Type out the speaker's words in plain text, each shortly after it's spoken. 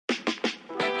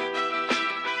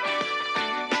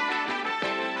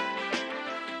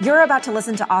You're about to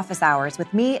listen to Office Hours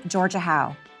with me, Georgia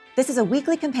Howe. This is a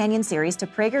weekly companion series to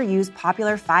PragerU's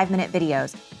popular 5-minute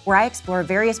videos, where I explore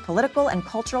various political and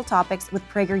cultural topics with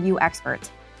PragerU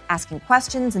experts, asking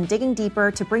questions and digging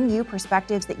deeper to bring you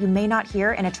perspectives that you may not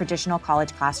hear in a traditional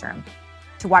college classroom.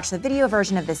 To watch the video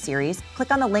version of this series,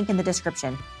 click on the link in the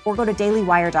description or go to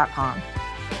dailywire.com.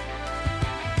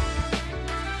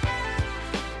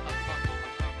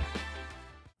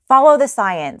 Follow the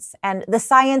science, and the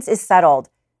science is settled.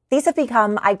 These have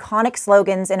become iconic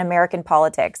slogans in American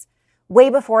politics. Way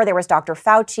before there was Dr.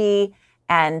 Fauci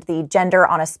and the gender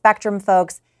on a spectrum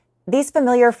folks, these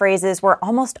familiar phrases were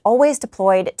almost always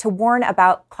deployed to warn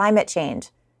about climate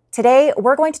change. Today,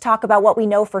 we're going to talk about what we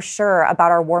know for sure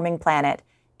about our warming planet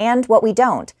and what we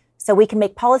don't, so we can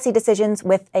make policy decisions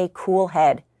with a cool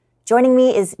head. Joining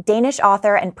me is Danish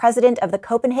author and president of the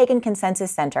Copenhagen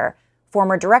Consensus Center,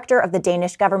 former director of the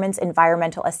Danish government's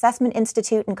Environmental Assessment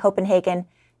Institute in Copenhagen,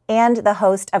 and the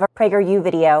host of a PragerU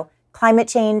video, Climate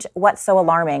Change, What's So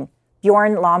Alarming,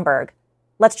 Bjorn Lomborg.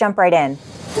 Let's jump right in.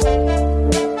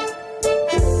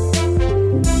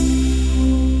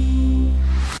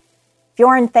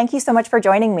 Bjorn, thank you so much for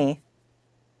joining me.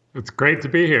 It's great to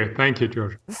be here. Thank you,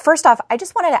 George. First off, I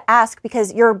just wanted to ask,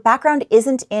 because your background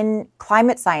isn't in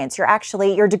climate science.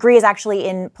 Your degree is actually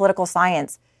in political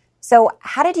science. So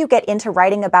how did you get into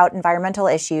writing about environmental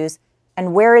issues,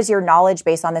 and where is your knowledge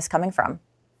base on this coming from?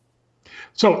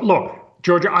 So look,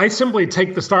 Georgia, I simply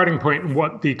take the starting point in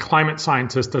what the climate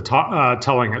scientists are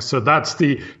telling us. So that's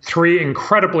the 3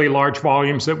 incredibly large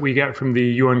volumes that we get from the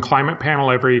UN Climate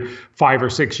Panel every 5 or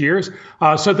 6 years.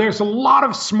 So there's a lot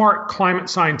of smart climate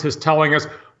scientists telling us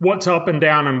what's up and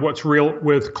down and what's real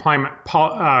with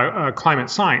climate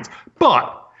science.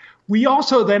 But we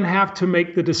also then have to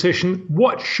make the decision,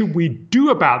 what should we do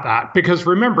about that? Because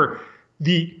remember,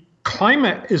 the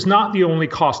climate is not the only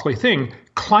costly thing.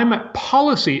 Climate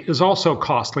policy is also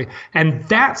costly. And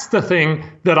that's the thing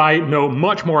that I know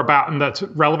much more about and that's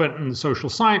relevant in the social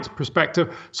science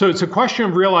perspective. So it's a question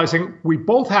of realizing we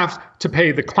both have to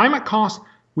pay the climate cost.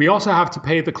 We also have to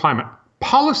pay the climate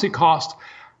policy cost.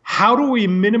 How do we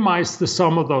minimize the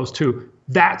sum of those two?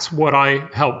 That's what I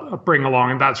help bring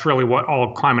along. And that's really what all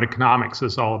of climate economics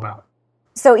is all about.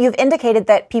 So you've indicated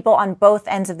that people on both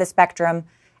ends of the spectrum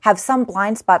have some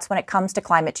blind spots when it comes to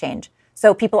climate change.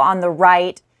 So people on the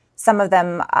right, some of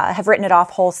them have written it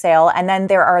off wholesale. And then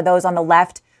there are those on the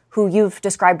left who you've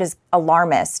described as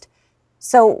alarmist.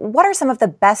 So what are some of the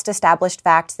best established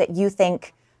facts that you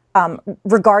think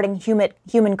regarding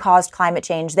human-caused climate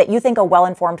change that you think a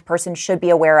well-informed person should be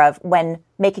aware of when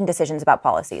making decisions about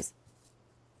policies?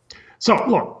 So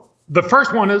look, the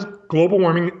first one is global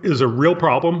warming is a real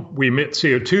problem. We emit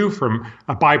CO2 from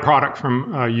a byproduct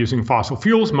from using fossil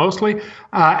fuels mostly,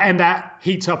 and that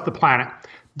heats up the planet.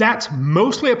 That's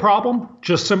mostly a problem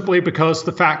just simply because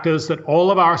the fact is that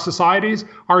all of our societies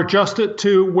are adjusted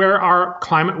to where our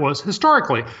climate was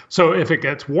historically. So if it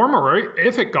gets warmer or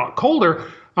if it got colder,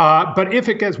 but if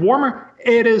it gets warmer,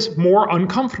 it is more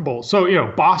uncomfortable. So,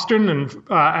 Boston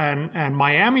and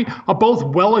Miami are both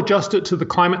well adjusted to the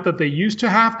climate that they used to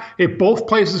have. If both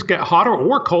places get hotter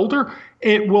or colder,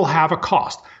 it will have a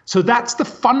cost. So that's the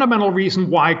fundamental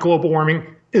reason why global warming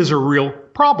is a real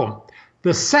problem.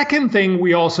 The second thing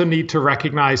we also need to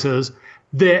recognize is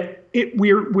that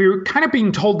we're kind of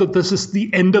being told that this is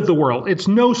the end of the world. It's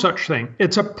no such thing.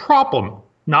 It's a problem,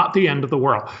 not the end of the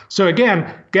world. So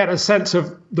again, get a sense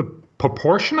of the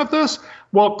proportion of this.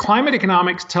 Well, climate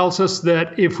economics tells us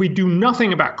that if we do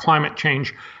nothing about climate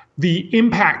change, the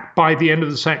impact by the end of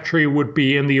the century would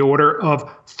be in the order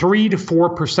of 3 to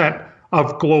 4%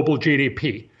 of global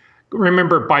GDP.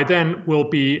 Remember, by then we'll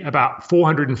be about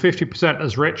 450%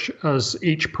 as rich as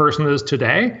each person is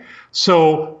today.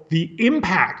 So the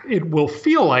impact it will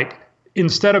feel like,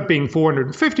 instead of being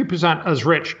 450% as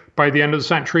rich by the end of the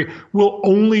century, will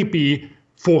only be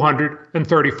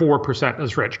 434%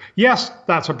 as rich. Yes,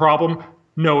 that's a problem.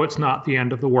 No, it's not the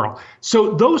end of the world.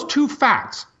 So those two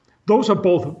facts, those are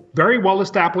both very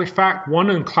well-established facts,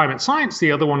 one in climate science,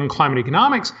 the other one in climate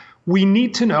economics. We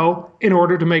need to know in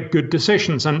order to make good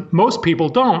decisions. And most people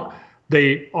don't.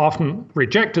 They often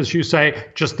reject, as you say,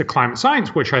 just the climate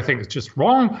science, which I think is just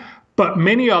wrong. But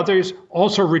many others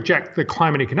also reject the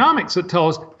climate economics that tell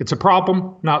us it's a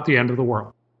problem, not the end of the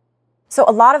world. So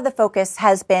a lot of the focus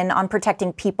has been on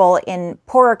protecting people in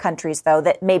poorer countries, though,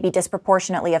 that may be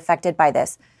disproportionately affected by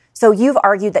this. So you've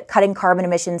argued that cutting carbon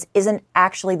emissions isn't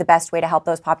actually the best way to help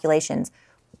those populations.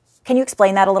 Can you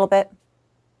explain that a little bit?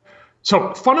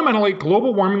 So fundamentally,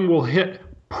 global warming will hit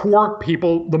poor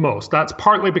people the most. That's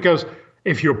partly because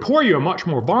If you're poor, you're much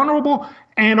more vulnerable,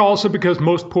 and also because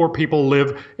most poor people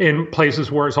live in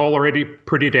places where it's already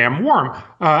pretty damn warm.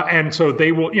 And so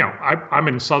they will, I'm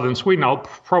in southern Sweden, I'll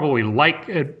probably like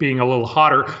it being a little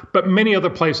hotter, but many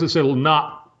other places it'll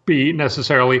not be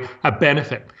necessarily a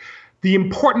benefit. The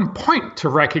important point to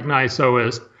recognize, though,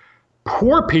 is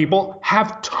poor people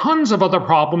have tons of other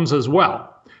problems as well.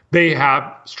 They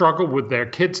have struggled with their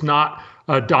kids not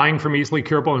dying from easily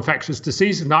curable infectious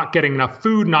diseases, not getting enough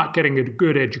food, not getting a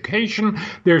good education.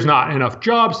 There's not enough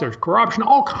jobs. There's corruption,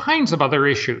 all kinds of other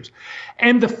issues.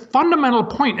 And the fundamental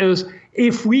point is,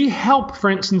 if we help, for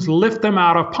instance, lift them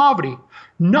out of poverty,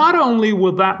 not only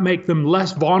will that make them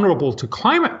less vulnerable to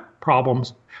climate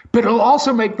problems, but it'll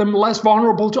also make them less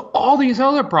vulnerable to all these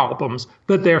other problems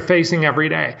that they're facing every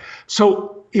day.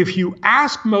 So if you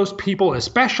ask most people,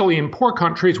 especially in poor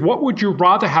countries, what would you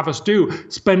rather have us do?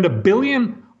 Spend $1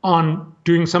 billion on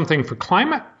doing something for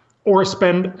climate or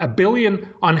spend $1 billion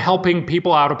on helping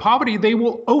people out of poverty? They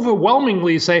will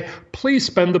overwhelmingly say, please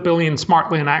spend the $1 billion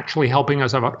smartly and actually helping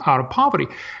us out of poverty.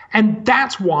 And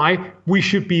that's why we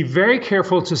should be very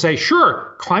careful to say,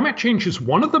 sure, climate change is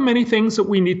one of the many things that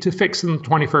we need to fix in the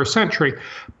 21st century.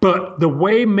 But the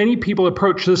way many people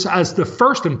approach this as the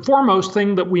first and foremost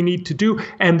thing that we need to do,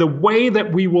 and the way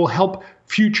that we will help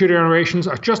future generations,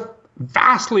 are just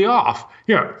vastly off.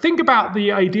 Think about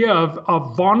the idea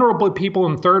of vulnerable people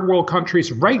in third world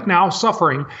countries right now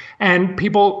suffering, and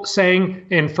people saying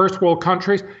in first world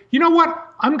countries, you know what?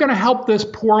 I'm going to help this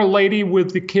poor lady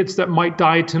with the kids that might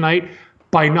die tonight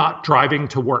by not driving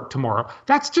to work tomorrow.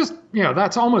 That's just,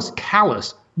 that's almost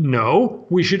callous. No,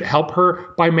 we should help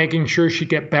her by making sure she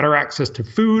get better access to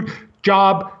food,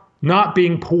 job, not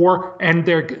being poor, and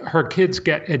her kids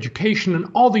get education and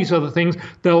all these other things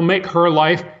that'll make her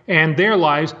life and their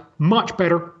lives much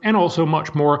better and also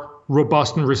much more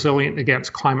robust and resilient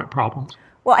against climate problems.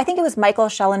 Well, I think it was Michael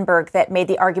Schellenberg that made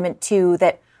the argument, too,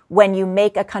 that when you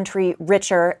make a country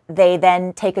richer, they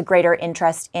then take a greater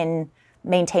interest in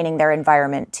maintaining their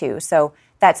environment, too. So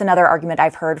that's another argument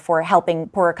I've heard for helping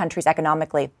poorer countries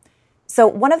economically. So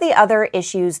one of the other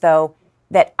issues, though,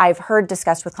 that I've heard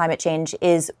discussed with climate change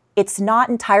is it's not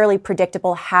entirely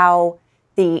predictable how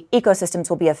the ecosystems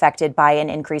will be affected by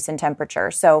an increase in temperature.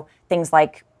 So things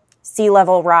like sea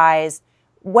level rise.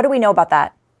 What do we know about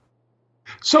that?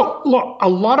 So, look, a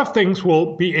lot of things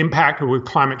will be impacted with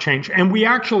climate change, and we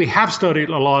actually have studied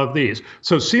a lot of these.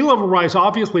 So sea level rise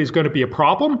obviously is going to be a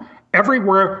problem.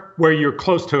 Everywhere where you're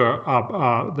close to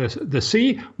the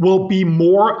sea will be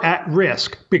more at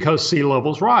risk because sea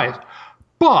levels rise.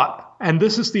 But, and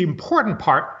this is the important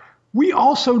part, we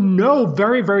also know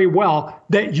very, very well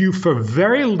that you, for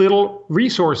very little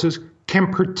resources,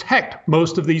 can protect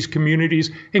most of these communities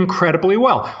incredibly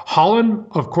well. Holland,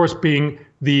 of course, being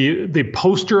the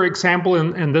poster example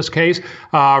in this case.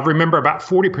 Remember, about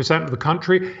 40% of the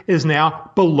country is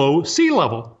now below sea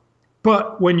level.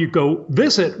 But when you go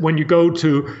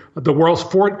to the world's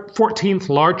 14th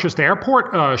largest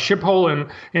airport,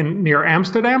 Schiphol in near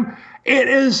Amsterdam, it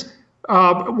is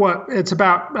it's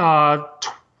about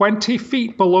 20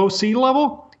 feet below sea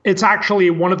level. It's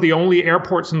actually one of the only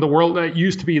airports in the world that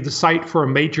used to be the site for a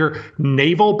major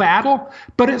naval battle.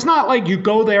 But it's not like you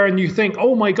go there and you think,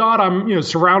 oh my God, I'm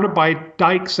surrounded by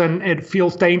dikes and it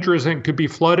feels dangerous and it could be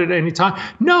flooded at any time.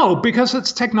 No, because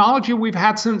it's technology we've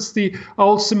had since the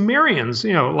old Sumerians,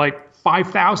 like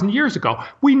 5,000 years ago.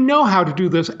 We know how to do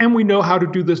this, and we know how to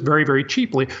do this very, very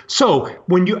cheaply. So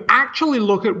when you actually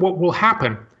look at what will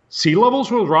happen, sea levels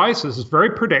will rise. This is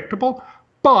very predictable.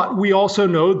 But we also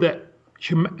know that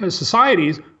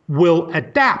societies will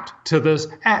adapt to this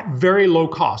at very low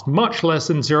cost, much less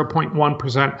than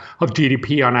 0.1% of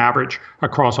GDP on average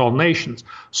across all nations.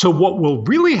 So what will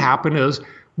really happen is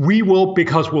we will,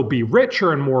 because we'll be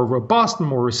richer and more robust and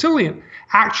more resilient,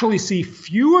 actually see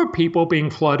fewer people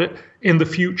being flooded in the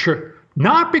future,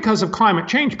 not because of climate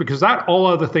change, because that, all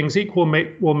other things equal,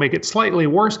 will make it slightly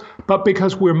worse, but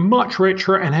because we're much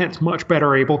richer and hence much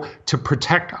better able to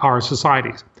protect our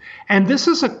societies. And this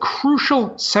is a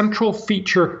crucial central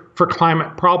feature for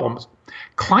climate problems.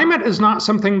 Climate is not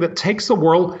something that takes the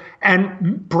world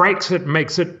and breaks it,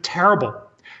 makes it terrible.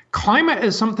 Climate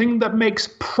is something that makes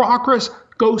progress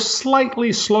go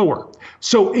slightly slower.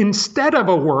 So instead of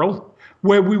a world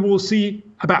where we will see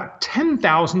about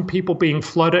 10,000 people being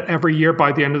flooded every year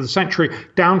by the end of the century,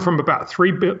 down from about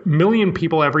 3 million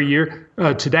people every year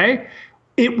today,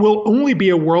 it will only be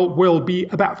a world where it will be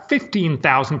about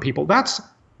 15,000 people. That's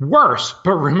worse,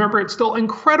 but remember, it's still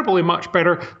incredibly much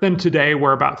better than today,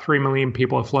 where about 3 million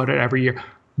people are flooded every year,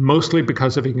 mostly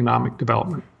because of economic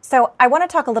development. So I want to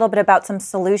talk a little bit about some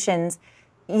solutions.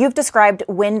 You've described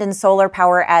wind and solar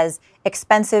power as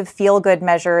expensive feel-good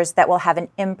measures that will have an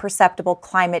imperceptible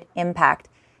climate impact.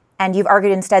 And you've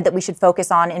argued instead that we should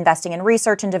focus on investing in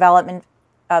research and development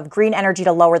of green energy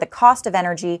to lower the cost of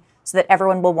energy so that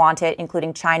everyone will want it,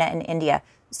 including China and India.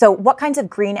 So what kinds of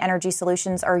green energy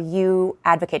solutions are you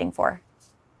advocating for?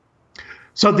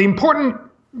 So the important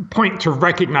point to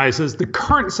recognize is the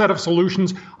current set of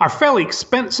solutions are fairly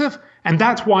expensive, and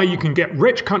that's why you can get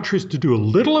rich countries to do a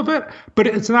little of it, but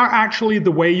it's not actually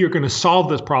the way you're going to solve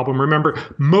this problem. Remember,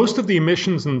 most of the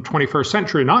emissions in the 21st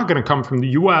century are not going to come from the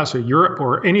US or Europe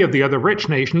or any of the other rich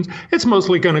nations. It's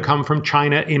mostly going to come from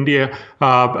China, India,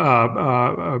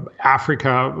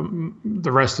 Africa,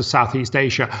 the rest of Southeast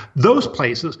Asia, those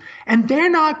places. And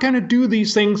they're not going to do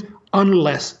these things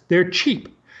unless they're cheap.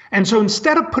 And so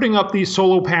instead of putting up these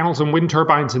solar panels and wind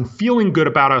turbines and feeling good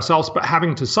about ourselves, but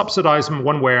having to subsidize them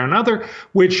one way or another,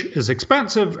 which is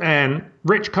expensive and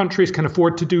rich countries can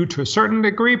afford to do to a certain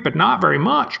degree, but not very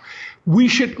much, we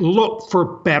should look for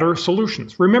better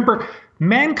solutions. Remember,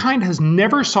 mankind has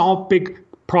never solved big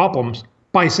problems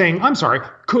by saying, I'm sorry,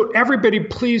 could everybody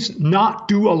please not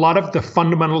do a lot of the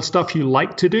fundamental stuff you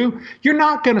like to do? You're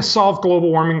not going to solve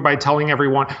global warming by telling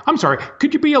everyone, I'm sorry,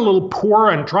 could you be a little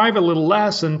poorer and drive a little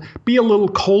less and be a little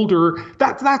colder?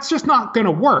 That's just not going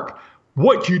to work.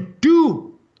 What you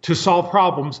do to solve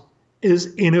problems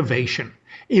is innovation.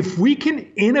 If we can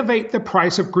innovate the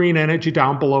price of green energy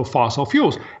down below fossil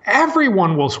fuels,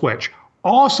 everyone will switch.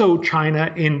 Also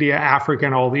China, India, Africa,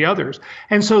 and all the others.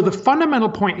 And so the fundamental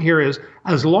point here is,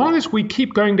 as long as we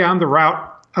keep going down the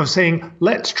route of saying,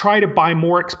 let's try to buy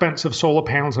more expensive solar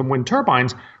panels and wind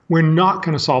turbines, we're not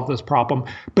going to solve this problem.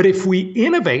 But if we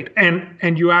innovate,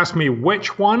 and you ask me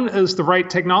which one is the right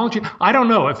technology, I don't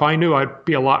know. If I knew, I'd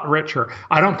be a lot richer.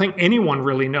 I don't think anyone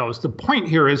really knows. The point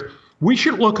here is, we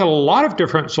should look at a lot of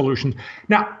different solutions.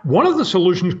 Now, one of the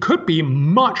solutions could be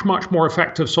much, much more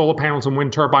effective solar panels and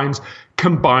wind turbines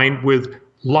combined with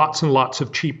lots and lots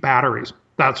of cheap batteries.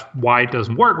 That's why it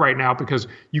doesn't work right now, because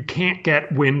you can't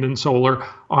get wind and solar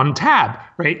on tab,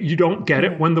 right? You don't get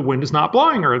it when the wind is not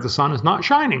blowing or the sun is not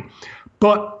shining.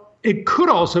 But it could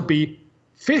also be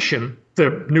fission,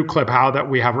 the nuclear power that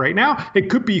we have right now. It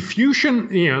could be fusion,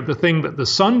 the thing that the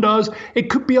sun does. It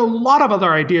could be a lot of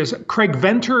other ideas. Craig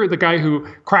Venter, the guy who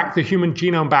cracked the human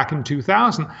genome back in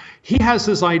 2000, he has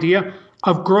this idea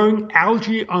of growing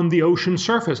algae on the ocean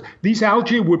surface. These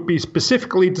algae would be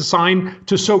specifically designed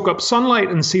to soak up sunlight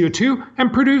and CO2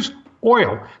 and produce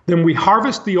oil. Then we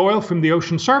harvest the oil from the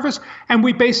ocean surface, and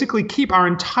we basically keep our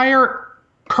entire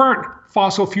current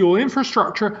fossil fuel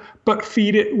infrastructure, but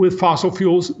feed it with fossil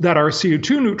fuels that are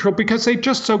CO2 neutral because they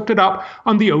just soaked it up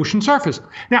on the ocean surface.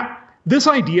 Now, this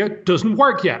idea doesn't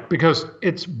work yet because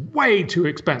it's way too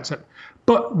expensive.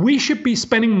 But we should be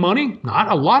spending money, not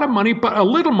a lot of money, but a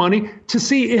little money, to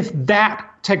see if that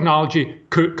technology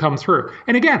could come through.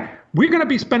 And again, we're going to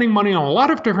be spending money on a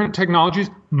lot of different technologies.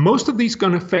 Most of these are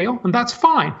going to fail, and that's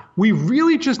fine. We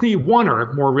really just need one,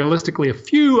 or more realistically, a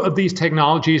few of these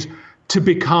technologies to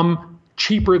become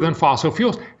cheaper than fossil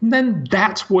fuels. And then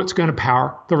that's what's going to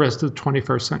power the rest of the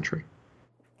 21st century.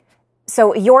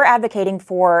 So you're advocating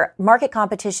for market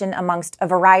competition amongst a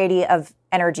variety of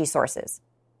energy sources.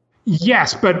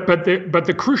 Yes, but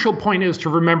the crucial point is to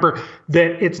remember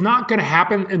that it's not going to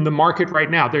happen in the market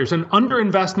right now. There's an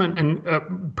underinvestment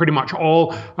in pretty much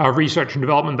all research and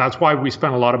development. That's why we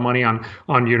spend a lot of money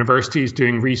on universities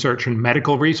doing research and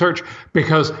medical research,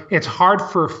 because it's hard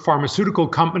for pharmaceutical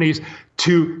companies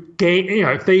to gain,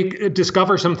 if they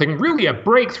discover something really a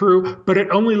breakthrough, but it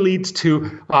only leads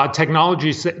to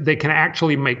technologies that they can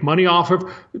actually make money off of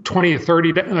 20 or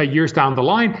 30 years down the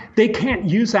line, they can't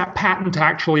use that patent to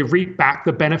actually reap back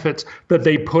the benefits that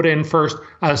they put in first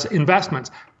as investments.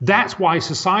 That's why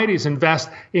societies invest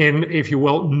in, if you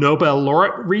will, Nobel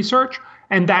laureate research.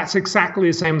 And that's exactly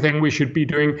the same thing we should be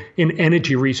doing in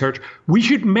energy research. We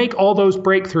should make all those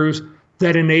breakthroughs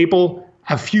that enable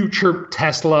a future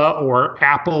Tesla or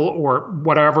Apple or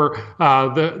whatever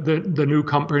the new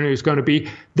company is going to be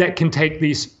that can take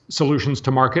these solutions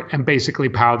to market and basically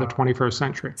power the 21st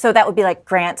century. So that would be like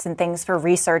grants and things for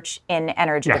research in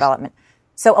energy Yes. development.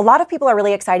 So a lot of people are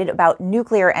really excited about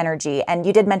nuclear energy, and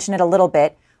you did mention it a little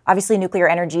bit. Obviously, nuclear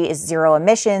energy is zero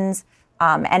emissions,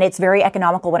 and it's very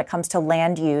economical when it comes to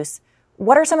land use.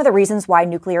 What are some of the reasons why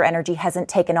nuclear energy hasn't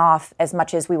taken off as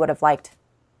much as we would have liked?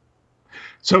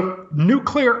 So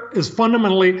nuclear is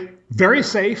fundamentally very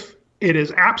safe. It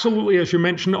is absolutely, as you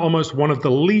mentioned, almost one of the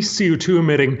least CO2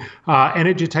 emitting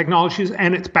energy technologies,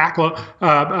 and it's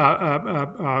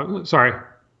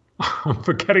I'm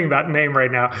forgetting that name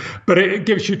right now, but it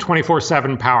gives you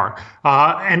 24/7 power.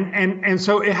 And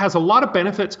so it has a lot of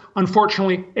benefits.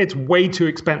 Unfortunately, it's way too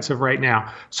expensive right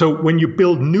now. So when you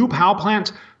build new power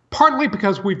plants, partly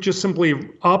because we've just simply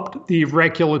upped the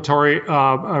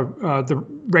the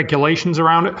regulations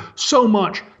around it so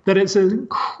much that it's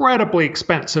incredibly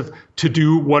expensive to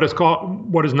do what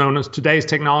is known as today's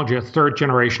technology, a third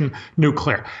generation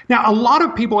nuclear. Now, a lot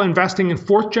of people are investing in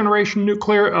fourth generation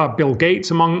nuclear, Bill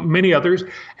Gates among many others,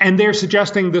 and they're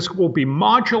suggesting this will be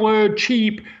modular,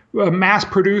 cheap, mass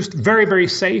produced, very, very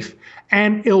safe,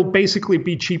 and it'll basically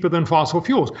be cheaper than fossil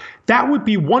fuels. That would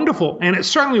be wonderful, and it's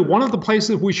certainly one of the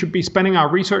places we should be spending our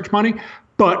research money.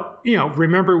 But,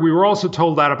 remember, we were also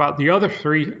told that about the other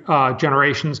three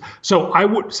generations. So I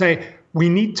would say we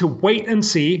need to wait and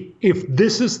see if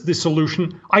this is the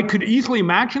solution. I could easily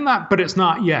imagine that, but it's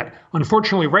not yet.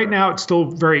 Unfortunately, right now, it's still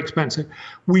very expensive.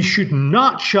 We should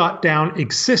not shut down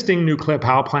existing nuclear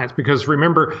power plants because,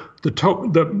 remember,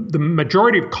 the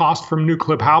majority of cost from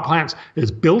nuclear power plants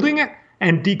is building it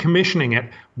and decommissioning it.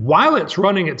 While it's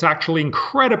running, it's actually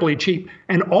incredibly cheap.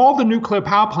 And all the nuclear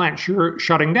power plants you're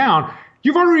shutting down,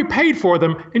 you've already paid for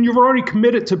them, and you've already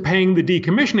committed to paying the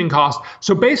decommissioning cost.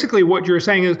 So basically what you're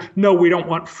saying is, no, we don't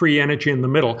want free energy in the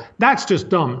middle. That's just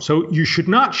dumb. So you should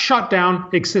not shut down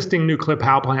existing nuclear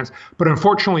power plants. But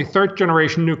unfortunately, third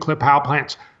generation nuclear power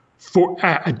plants, for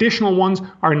additional ones,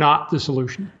 are not the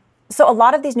solution. So a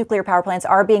lot of these nuclear power plants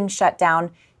are being shut down.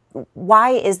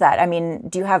 Why is that? I mean,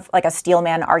 do you have like a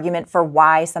steelman argument for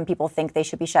why some people think they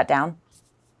should be shut down?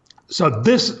 So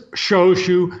this shows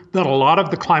you that a lot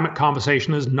of the climate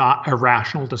conversation is not a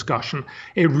rational discussion.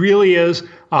 It really is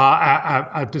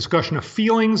a discussion of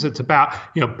feelings. It's about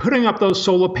putting up those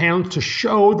solar panels to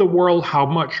show the world how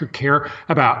much you care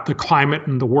about the climate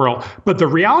and the world. But the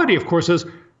reality, of course, is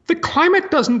the climate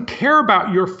doesn't care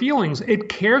about your feelings. It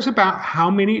cares about how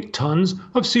many tons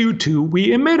of CO2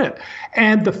 we emitted.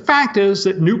 And the fact is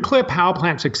that nuclear power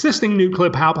plants, existing nuclear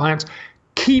power plants,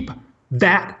 keep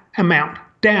that amount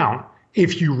down.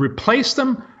 If you replace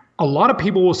them, a lot of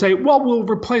people will say, well, we'll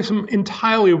replace them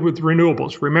entirely with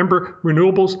renewables. Remember,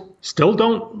 renewables still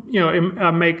don't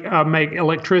make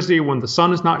electricity when the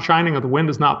sun is not shining or the wind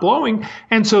is not blowing.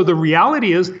 And so the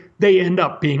reality is they end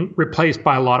up being replaced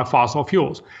by a lot of fossil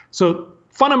fuels. So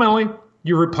fundamentally,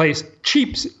 you replace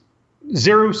cheap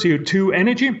zero CO2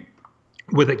 energy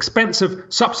with expensive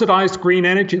subsidized green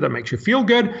energy that makes you feel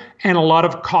good and a lot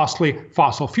of costly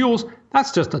fossil fuels.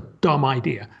 That's just a dumb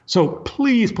idea. So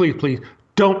please, please, please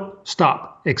don't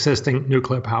stop existing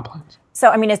nuclear power plants. So,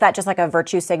 I mean, is that just like a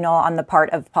virtue signal on the part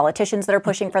of politicians that are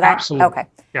pushing for that? Absolutely. Okay.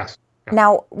 Yes.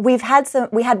 Now, we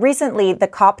had recently the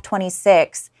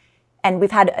COP26, and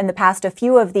we've had in the past a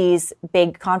few of these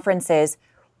big conferences.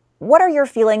 What are your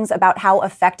feelings about how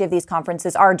effective these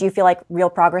conferences are? Do you feel like real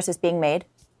progress is being made?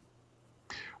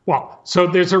 Well, so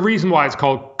there's a reason why it's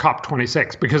called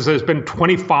COP26, because there's been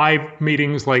 25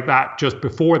 meetings like that just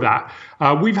before that.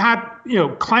 We've had,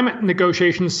 climate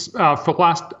negotiations for the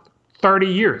last 30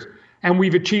 years, and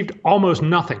we've achieved almost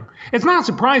nothing. It's not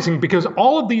surprising because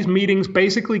all of these meetings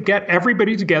basically get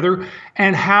everybody together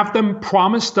and have them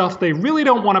promise stuff they really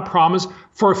don't want to promise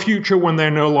for a future when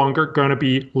they're no longer going to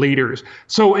be leaders.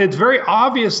 So it's very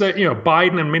obvious that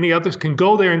Biden and many others can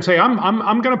go there and say,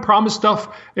 I'm going to promise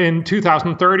stuff in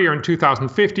 2030 or in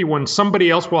 2050 when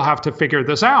somebody else will have to figure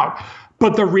this out.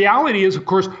 But the reality is, of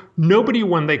course, nobody,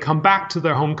 when they come back to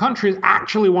their home countries,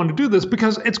 actually want to do this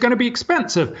because it's going to be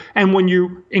expensive. And when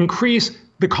you increase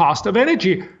the cost of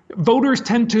energy, voters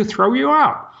tend to throw you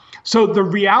out. So the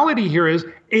reality here is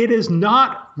it is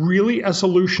not really a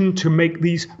solution to make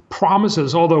these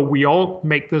promises, although we all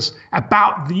make this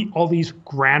about all these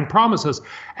grand promises.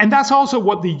 And that's also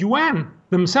what the UN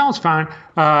themselves found.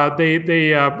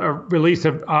 They released,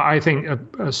 I think,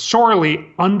 a sorely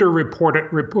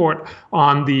underreported report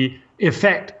on the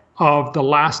effect of the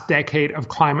last decade of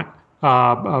climate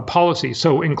policy,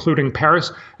 so including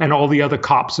Paris and all the other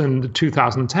COPs in the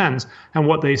 2010s. And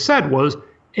what they said was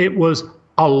it was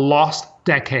a lost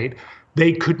decade.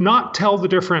 They could not tell the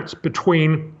difference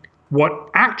between what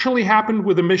actually happened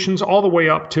with emissions all the way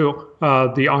up to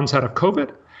the onset of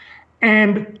COVID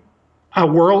and a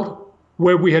world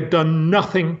where we had done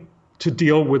nothing to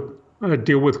deal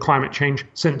with climate change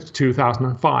since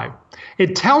 2005.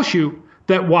 It tells you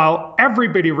that while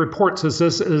everybody reports this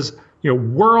is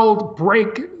world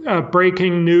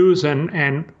breaking news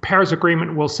and Paris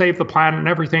Agreement will save the planet and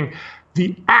everything,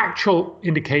 the actual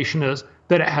indication is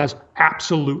that it has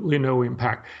absolutely no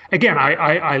impact. Again,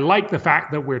 I like the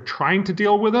fact that we're trying to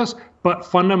deal with this, but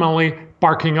fundamentally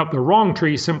barking up the wrong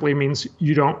tree simply means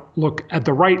you don't look at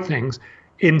the right things.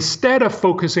 instead of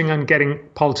focusing on getting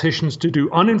politicians to do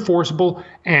unenforceable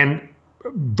and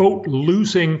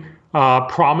vote-losing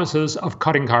promises of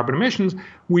cutting carbon emissions,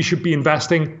 we should be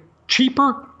investing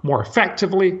cheaper, more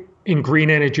effectively in green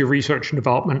energy research and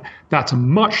development. That's a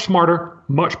much smarter,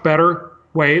 much better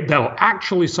way that'll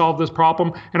actually solve this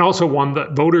problem, and also one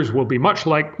that voters will be more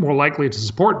likely to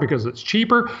support because it's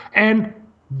cheaper, and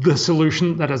the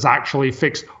solution that has actually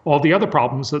fixed all the other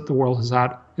problems that the world has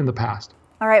had in the past.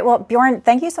 All right. Well, Bjorn,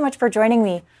 thank you so much for joining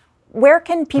me. Where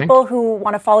can people who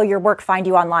want to follow your work find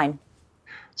you online?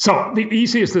 So the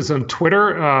easiest is on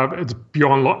Twitter. It's at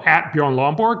Bjorn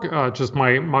Lomborg, just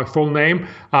my full name.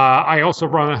 I also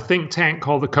run a think tank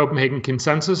called the Copenhagen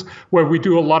Consensus, where we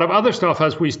do a lot of other stuff,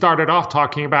 as we started off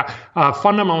talking about,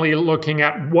 fundamentally looking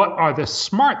at what are the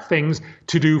smart things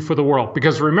to do for the world.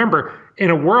 Because remember, in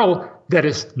a world that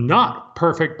is not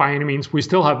perfect by any means, we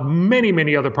still have many,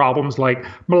 many other problems like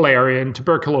malaria and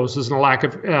tuberculosis and a lack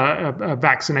of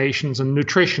vaccinations and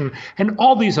nutrition and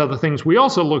all these other things. We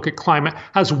also look at climate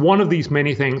as one of these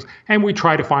many things, and we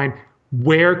try to find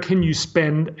where can you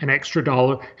spend an extra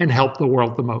dollar and help the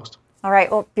world the most. All right.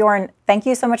 Well, Bjorn, thank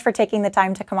you so much for taking the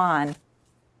time to come on.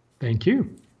 Thank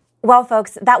you. Well,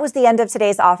 folks, that was the end of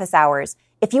today's Office Hours.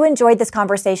 If you enjoyed this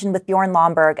conversation with Bjorn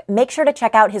Lomborg, make sure to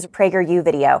check out his PragerU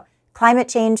video, Climate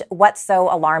Change, What's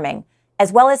So Alarming,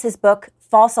 as well as his book,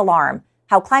 False Alarm,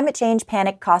 How Climate Change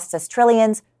Panic Costs Us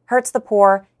Trillions, Hurts the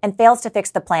Poor, and Fails to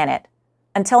Fix the Planet.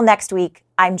 Until next week,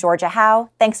 I'm Georgia Howe.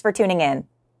 Thanks for tuning in.